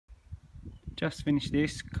Just finished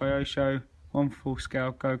this Kyosho 1/4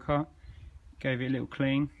 scale go-kart. Gave it a little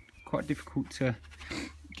clean. Quite difficult to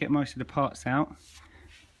get most of the parts out.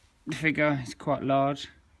 The figure is quite large.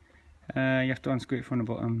 You have to unscrew it from the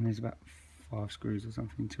bottom. There's about 5 screws or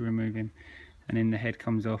something to remove him, and then the head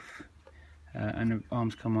comes off and the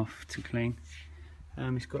arms come off to clean.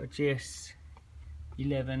 It's got a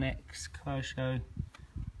gs11x Kyosho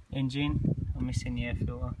engine. I'm missing the air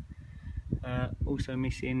filter. Also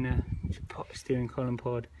missing the steering column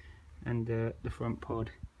pod and the front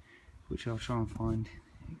pod, which I'll try and find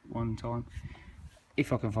one time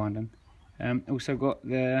if I can find them. Also got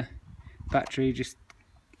the battery just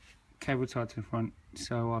cable tied to the front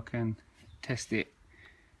so I can test it,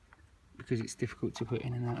 because it's difficult to put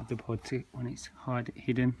in and out of the pod when it's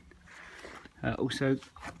hidden. Also,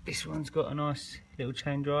 this one's got a nice little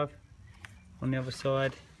chain drive on the other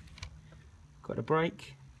side. Got a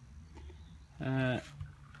brake.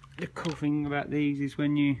 The cool thing about these is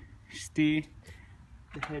when you steer,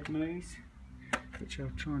 the head moves, which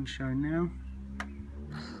I'll try and show now.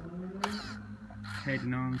 Head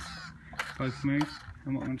and arms both move,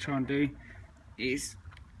 and what I'm going to try and do is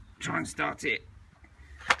try and start it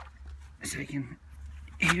so you can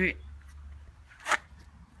hear it.